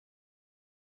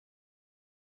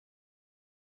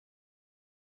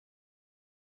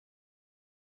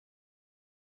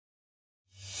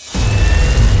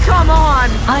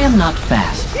I am not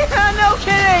fast. Yeah, no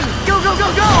kidding! Go, go,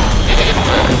 go, go!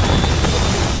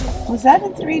 Was that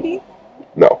in 3D?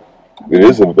 No. It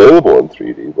is available in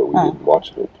 3D, but we didn't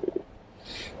watch it in 3D.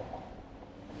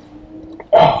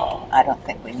 Oh. I don't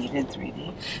think we needed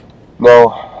 3D.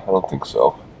 No, I don't think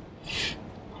so.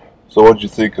 So what did you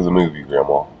think of the movie,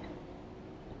 Grandma?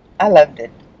 I loved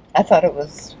it. I thought it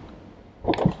was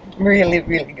really,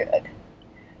 really good.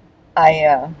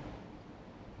 I'm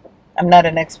not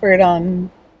an expert on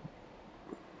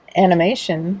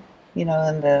animation, you know,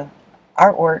 and the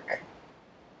artwork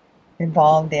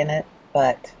involved in it,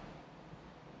 but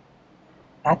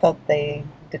I thought they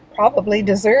probably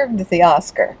deserved the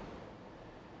Oscar.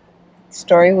 The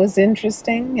story was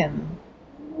interesting, and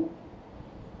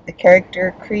the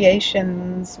character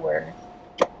creations were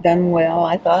done well,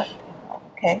 I thought.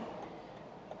 Okay.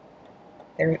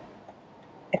 They're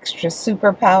extra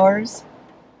superpowers.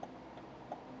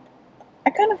 I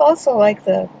kind of also like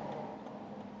the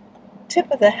tip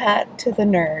of the hat to the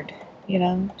nerd, you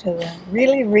know, to the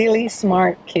really, really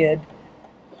smart kid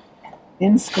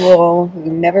in school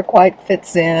who never quite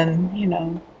fits in, you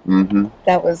know. Mm-hmm.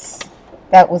 That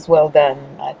was well done.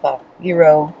 I thought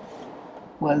Hero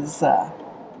was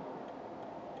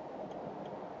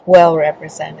well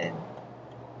represented.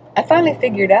 I finally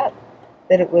figured out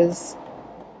that it was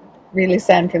really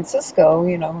San Francisco,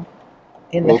 you know,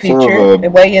 in the future,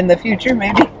 way in the future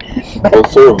maybe. Well,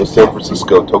 sort of a San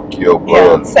Francisco, Tokyo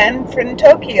blend. Yeah, San Fran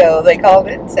Tokyo, they called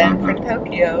it, San Fran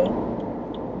Tokyo.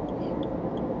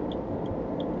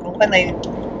 When they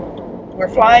were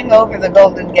flying over the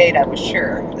Golden Gate, I was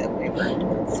sure that we were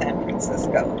in San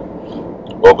Francisco.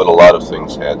 Well, but a lot of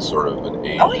things had sort of an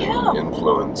Asian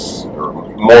influence, or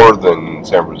more than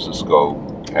San Francisco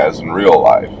has in real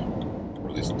life, or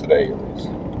at least today, at least.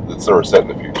 It's sort of set in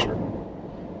the future.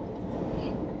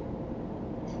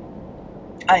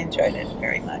 I enjoyed it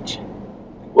very much.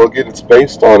 Well, again, it's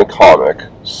based on a comic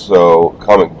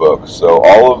book, so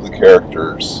all of the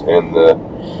characters and the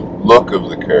look of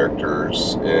the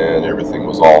characters and everything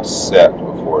was all set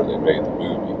before they made the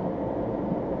movie.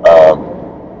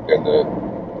 And the,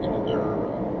 you know,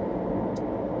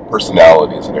 their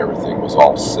personalities and everything was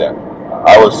all set.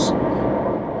 I was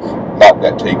not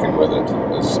that taken with it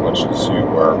as much as you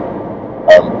were.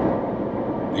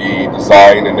 The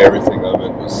design and everything of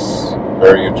it was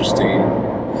very interesting.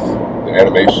 The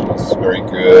animation was very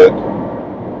good.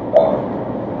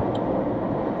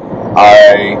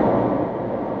 I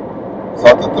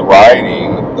thought that the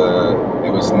writing,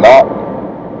 it was not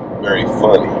very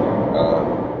funny.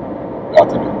 Not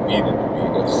that it needed to be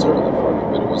necessarily funny,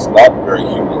 but it was not very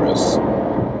humorous.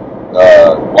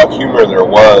 What humor there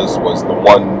was the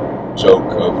one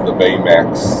joke of the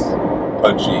Baymax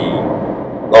pudgy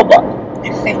robot.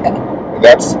 And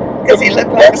that's because he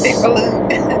looked like a big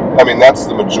balloon. I mean, that's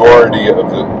the majority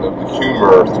of the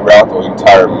humor throughout the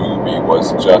entire movie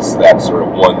was just that sort of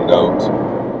one note,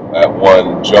 that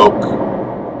one joke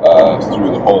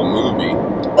through the whole movie.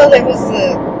 Well, there was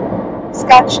the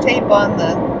scotch tape on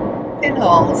the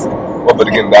pinholes. Well, but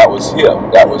again, that was him.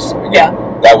 That was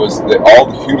all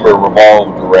the humor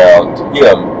revolved around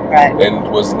him. Right. And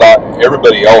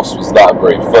everybody else was not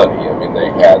very funny. I mean, they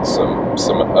had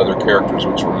some other characters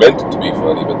which were meant to be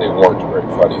funny, but they weren't very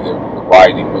funny. The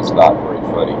writing was not very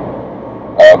funny.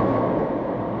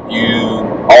 You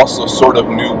also sort of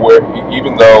knew where,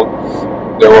 even though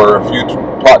there were a few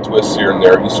plot twists here and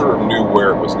there, you sort of knew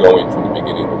where it was going from the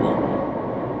beginning of the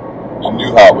movie. You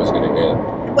knew how it was going to end.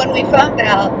 When we found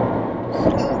out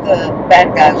who the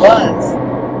bad guy was,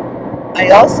 I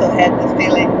also had the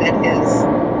feeling that his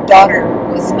daughter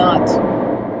was not.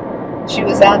 She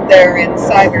was out there in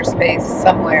cyberspace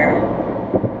somewhere,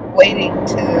 waiting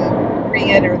to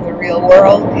re-enter the real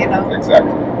world, you know?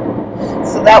 Exactly.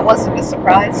 So that wasn't a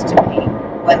surprise to me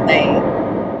when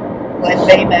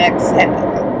Baymax had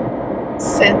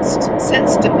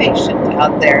sensed a patient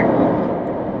out there,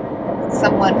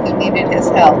 someone who needed his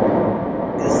help.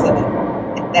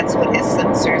 That's what his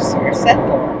sensors are set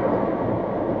for.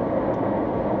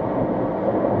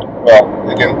 Well,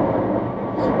 again,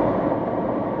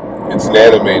 it's an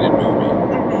animated movie.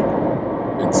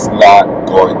 It's not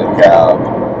going to have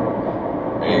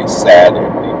a sad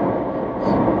ending.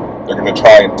 They're going to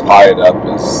try and tie it up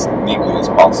as neatly as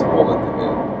possible at the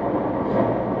end.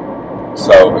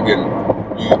 So, again,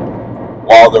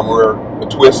 while there were a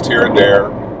twist here and there,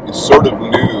 you sort of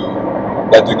knew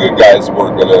that the good guys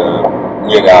were going to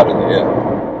win out in the end.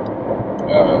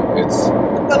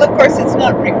 Well, of course, it's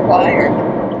not required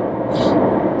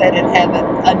that it have an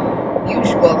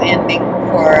unusual ending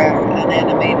for an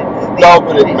animated movie. No,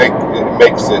 but it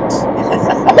makes it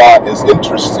not as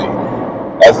interesting.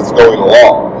 as it's going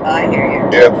along. I hear you.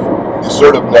 If you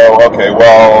sort of know, okay,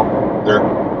 well, they're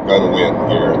going to win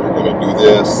here. They're going to do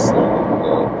this. They're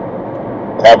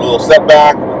going to have a little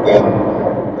setback, but then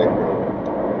they go.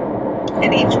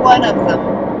 And each one of them,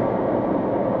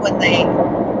 when they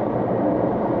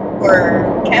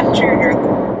were captured or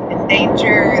in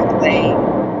danger, they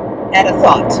had a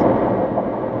thought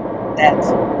that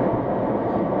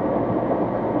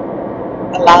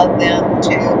allowed them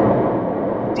to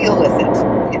deal with it.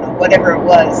 You know, whatever it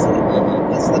was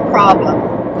the problem.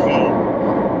 They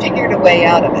figured a way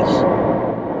out of it.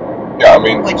 Yeah, I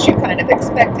mean, which you kind of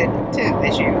expected too,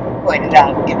 as you pointed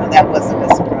out. You know, that wasn't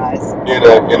a surprise. in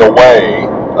a way,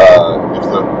 if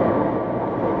the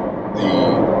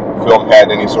film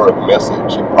had any sort of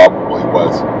message, it probably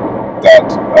was that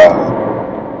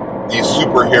these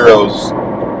superheroes'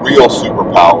 real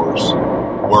superpowers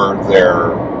were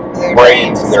their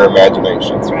brains and their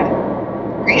imaginations. That's right.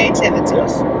 Creativity.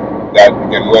 Yes. That,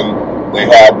 and when they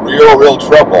had real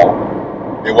trouble,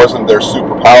 it wasn't their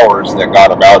superpowers that got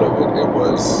them out of it. It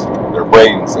was their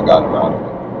brains that got them out of it.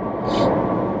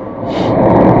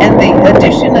 And the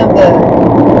addition of the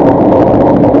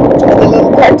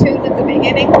little cartoon at the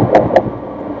beginning,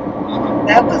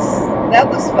 that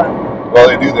was fun. Well,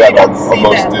 they do that on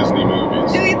most that. Disney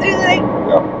movies. Do they?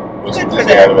 Yeah. Most Good for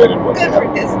Disney them. animated ones. Good for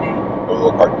Disney. A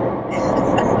little cartoon.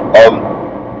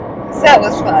 So that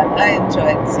was fun. I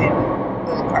enjoyed seeing a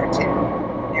little cartoon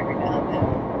every now and then.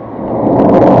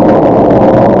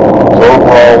 So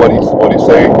overall, what do you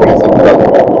say? What do you think about the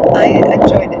movie? I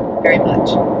enjoyed it very much.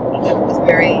 It was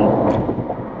very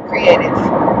creative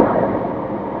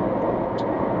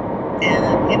and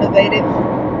innovative.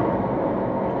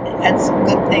 It had some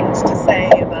good things to say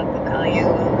about the value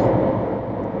of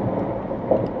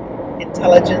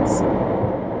intelligence.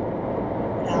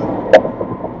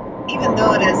 Even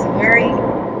though it is a very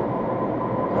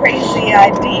crazy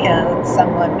idea that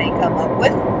someone may come up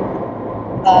with,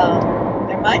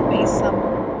 there might be some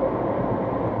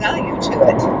value to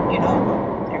it, you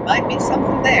know. There might be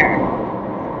something there.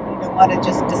 You don't want to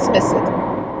just dismiss it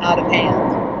out of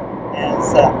hand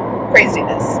as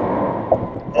craziness.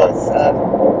 Because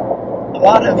a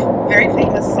lot of very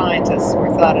famous scientists were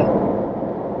thought of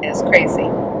as crazy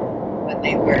when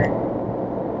they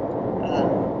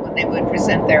would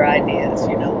present their ideas,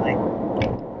 you know, like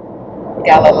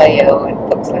Galileo and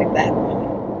folks like that.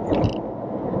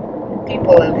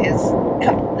 People of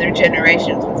their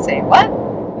generations would say, "What?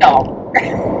 No."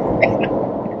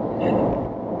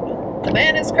 The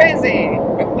man is crazy.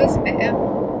 Don't listen to him.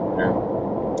 Yeah.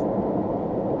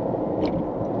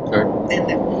 Okay. And